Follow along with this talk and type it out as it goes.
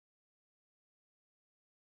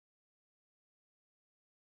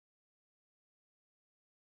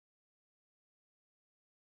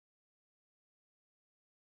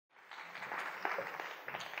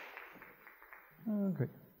Great.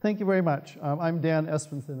 Thank you very much. I'm Dan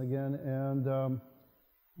Esbensen again, and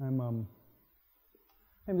I'm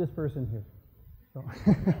this person here. So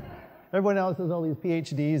everyone else has all these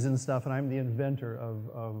PhDs and stuff, and I'm the inventor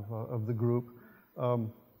of the group.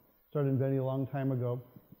 Started inventing a long time ago,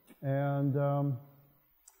 and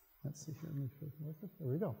let's see here.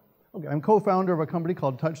 There we go. Okay, I'm co-founder of a company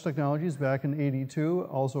called Touch Technologies back in '82.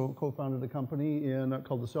 Also co-founded a company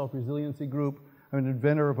called the Self-Resiliency Group. I'm an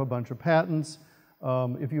inventor of a bunch of patents.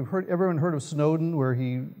 If you've everyone heard of Snowden, where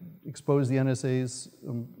he exposed the NSA's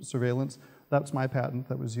surveillance, that's my patent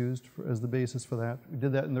that was used as the basis for that. We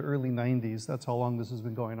did that in the early '90s. That's how long this has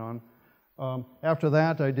been going on. After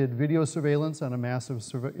that, I did video surveillance on a massive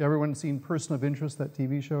everyone seen Person of Interest, that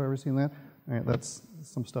TV show? Ever seen that? All right, that's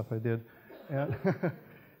some stuff I did.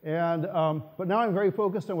 But now I'm very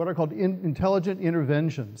focused on what are called intelligent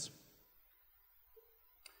interventions.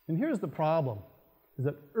 And here's the problem, is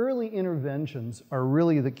that early interventions are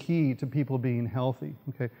really the key to people being healthy.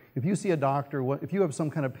 Okay? If you see a doctor, if you have some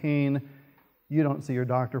kind of pain, you don't see your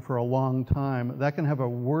doctor for a long time, that can have a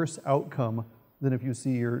worse outcome than if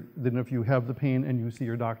you have the pain and you see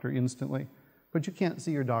your doctor instantly. But you can't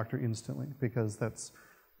see your doctor instantly because the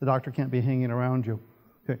doctor can't be hanging around you.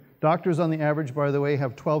 Okay. Doctors on the average, by the way,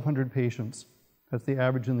 have 1,200 patients. That's the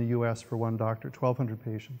average in the US for one doctor, 1,200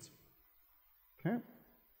 patients. Okay.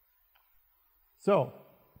 So,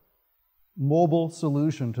 mobile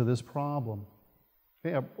solution to this problem.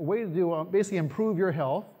 Okay, a way to do basically improve your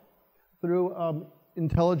health through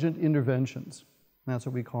intelligent interventions. And that's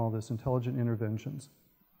what we call this, intelligent interventions.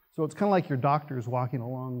 So it's kind of like your doctor's walking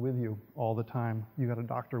along with you all the time. You got a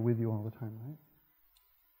doctor with you all the time, right?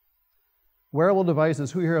 Wearable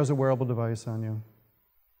devices. Who here has a wearable device on you?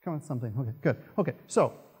 Come on, something. Okay, good. Okay,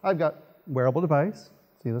 so I've got wearable device.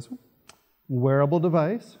 See this one? Wearable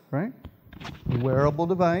device, right? Wearable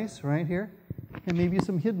device right here. And maybe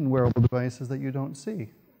some hidden wearable devices that you don't see.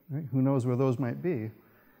 Right? Who knows where those might be?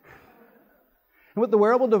 And what the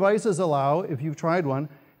wearable devices allow, if you've tried one,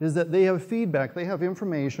 is that they have feedback. They have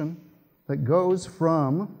information that goes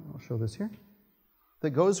from, I'll show this here, that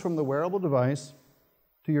goes from the wearable device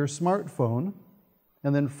to your smartphone,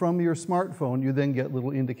 and then from your smartphone, you then get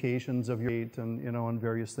little indications of your weight and, and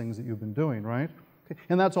various things that you've been doing, right? Okay.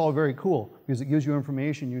 And that's all very cool, because it gives you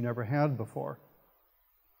information you never had before.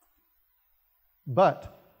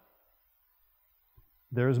 But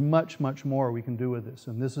there's much, much more we can do with this,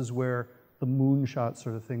 and this is where the moonshot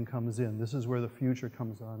sort of thing comes in. This is where the future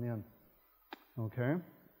comes on in, okay?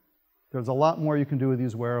 There's a lot more you can do with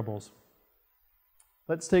these wearables.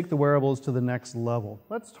 Let's take the wearables to the next level.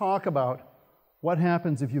 Let's talk about what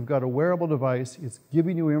happens if you've got a wearable device. It's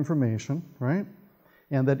giving you information, right?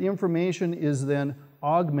 And that information is then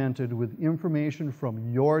augmented with information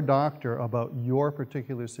from your doctor about your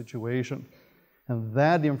particular situation. And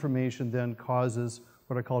that information then causes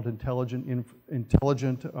what are called intelligent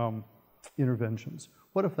interventions.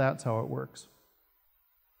 What if that's how it works?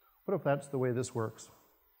 What if that's the way this works?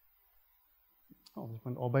 Oh, this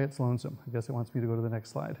went all by its lonesome. I guess it wants me to go to the next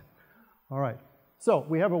slide. All right. So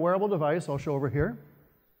we have a wearable device. I'll show over here.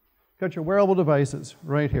 Got your wearable devices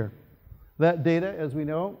right here. That data, as we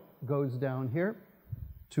know, goes down here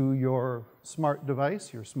to your smart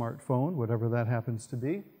device, your smartphone, whatever that happens to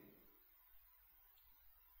be.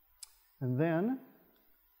 And then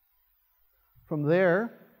from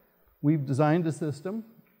there, we've designed a system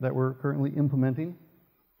that we're currently implementing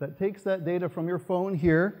that takes that data from your phone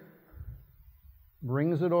here,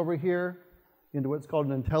 brings it over here into what's called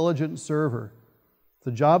an intelligent server.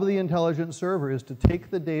 The job of the intelligent server is to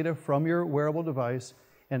take the data from your wearable device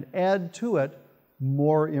and add to it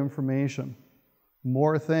more information,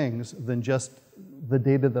 more things than just the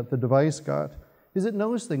data that the device got. Because it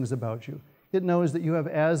knows things about you. It knows that you have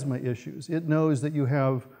asthma issues. It knows that you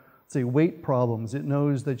have, say, weight problems. It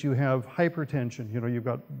knows that you have hypertension. You've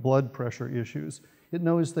got blood pressure issues. It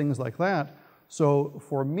knows things like that. So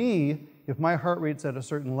for me, if my heart rate's at a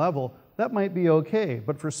certain level, that might be okay.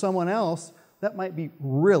 But for someone else, that might be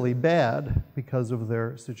really bad because of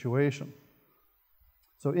their situation.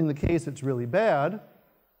 So in the case it's really bad,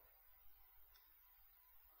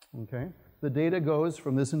 okay, the data goes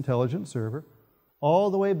from this intelligent server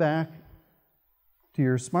all the way back to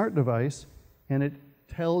your smart device, and it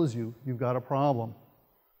tells you you've got a problem.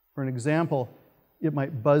 For an example, it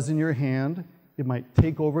might buzz in your hand, it might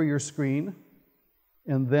take over your screen,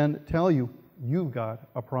 and then tell you you've got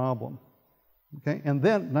a problem. Okay? And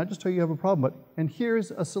then, not just tell you you have a problem, but, and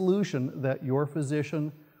here's a solution that your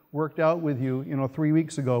physician worked out with you, 3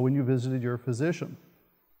 weeks ago when you visited your physician.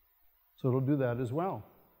 So it'll do that as well.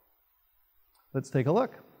 Let's take a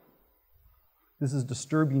look. This is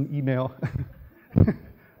disturbing email.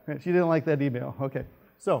 Right, she didn't like that email. Okay.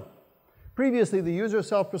 So, previously, the user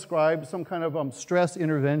self-prescribed some kind of stress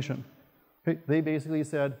intervention. Okay? They basically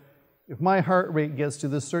said, if my heart rate gets to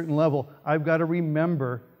this certain level, I've got to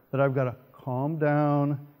remember that I've got to calm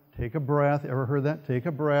down, take a breath. Ever heard that? Take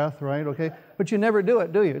a breath, right? Okay. But you never do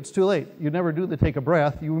it, do you? It's too late. You never do the take a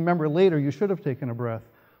breath. You remember later you should have taken a breath.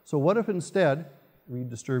 So what if instead, read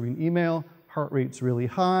disturbing email, heart rate's really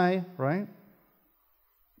high, right?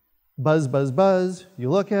 Buzz, buzz, buzz. You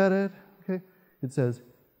look at it, okay? It says,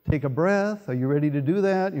 take a breath. Are you ready to do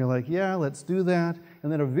that? And you're like, yeah, let's do that.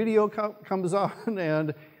 And then a video comes on, and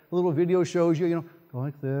a little video shows you, go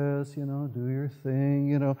like this, do your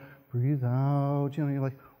thing, breathe out. You're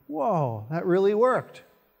like, whoa, that really worked.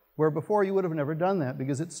 Where before you would have never done that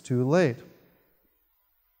because it's too late.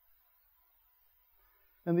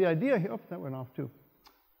 And the idea here, oh, that went off too.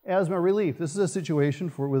 Asthma relief. This is a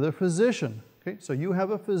situation with a physician. Okay, so you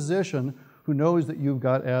have a physician who knows that you've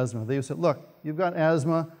got asthma. They've said, look, you've got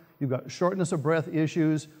asthma, you've got shortness of breath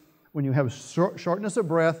issues. When you have shortness of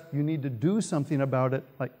breath, you need to do something about it,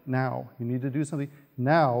 like now. You need to do something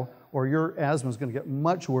now, or your asthma is going to get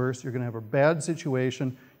much worse. You're going to have a bad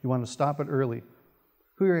situation. You want to stop it early.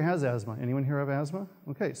 Who here has asthma? Anyone here have asthma?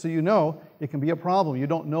 Okay, so you know it can be a problem. You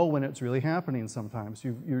don't know when it's really happening sometimes.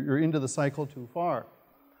 You're into the cycle too far.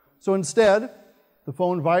 So instead, the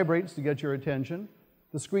phone vibrates to get your attention.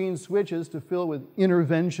 The screen switches to fill with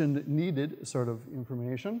intervention needed sort of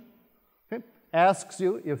information. Okay. Asks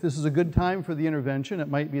you if this is a good time for the intervention. It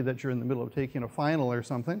might be that you're in the middle of taking a final or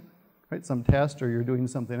something, right? Some test, or you're doing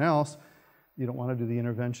something else. You don't want to do the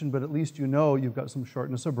intervention, but at least you know you've got some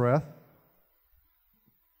shortness of breath.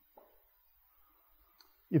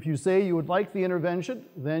 If you say you would like the intervention,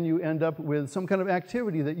 then you end up with some kind of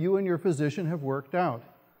activity that you and your physician have worked out.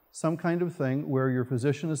 Some kind of thing where your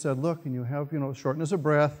physician has said, look, and you have, shortness of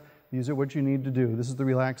breath, these are what you need to do. This is the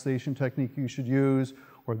relaxation technique you should use,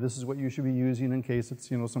 or this is what you should be using in case it's,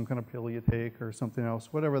 some kind of pill you take or something else,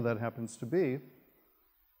 whatever that happens to be.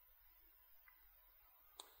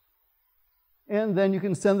 And then you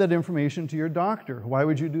can send that information to your doctor. Why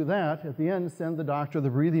would you do that? At the end, send the doctor the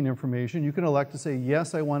breathing information. You can elect to say,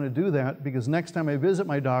 yes, I want to do that, because next time I visit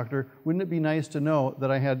my doctor, wouldn't it be nice to know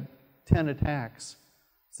that I had 10 attacks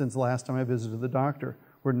since the last time I visited the doctor?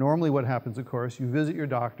 Where normally what happens, of course, you visit your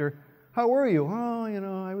doctor. How were you? Oh,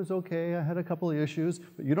 I was okay. I had a couple of issues.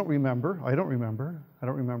 But you don't remember. I don't remember. I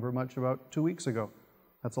don't remember much about 2 weeks ago.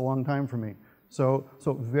 That's a long time for me. So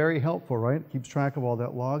very helpful, right? Keeps track of all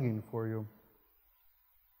that logging for you.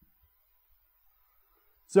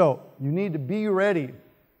 So you need to be ready.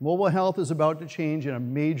 Mobile health is about to change in a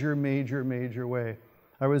major, major, major way.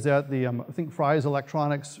 I was at the, I think, Fry's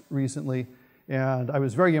Electronics recently, and I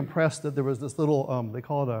was very impressed that there was this little, they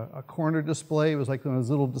call it a corner display. It was like one of those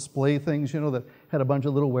little display things, that had a bunch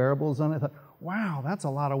of little wearables on it. I thought, wow, that's a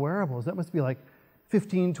lot of wearables. That must be like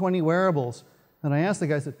 15, 20 wearables. And I asked the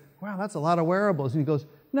guy, I said, wow, that's a lot of wearables. And he goes,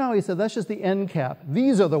 no, he said, that's just the end cap.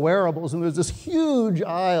 These are the wearables. And there's this huge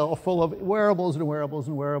aisle full of wearables and wearables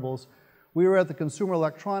and wearables. We were at the Consumer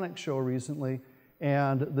Electronics Show recently,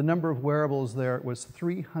 and the number of wearables there was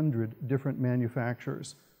 300 different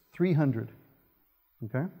manufacturers. 300.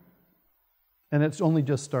 Okay? And it's only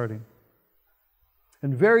just starting.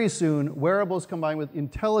 And very soon, wearables combined with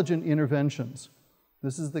intelligent interventions.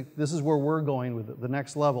 This is where we're going with it, the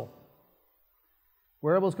next level.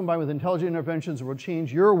 Wearables combined with intelligent interventions will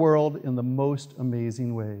change your world in the most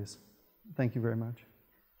amazing ways. Thank you very much.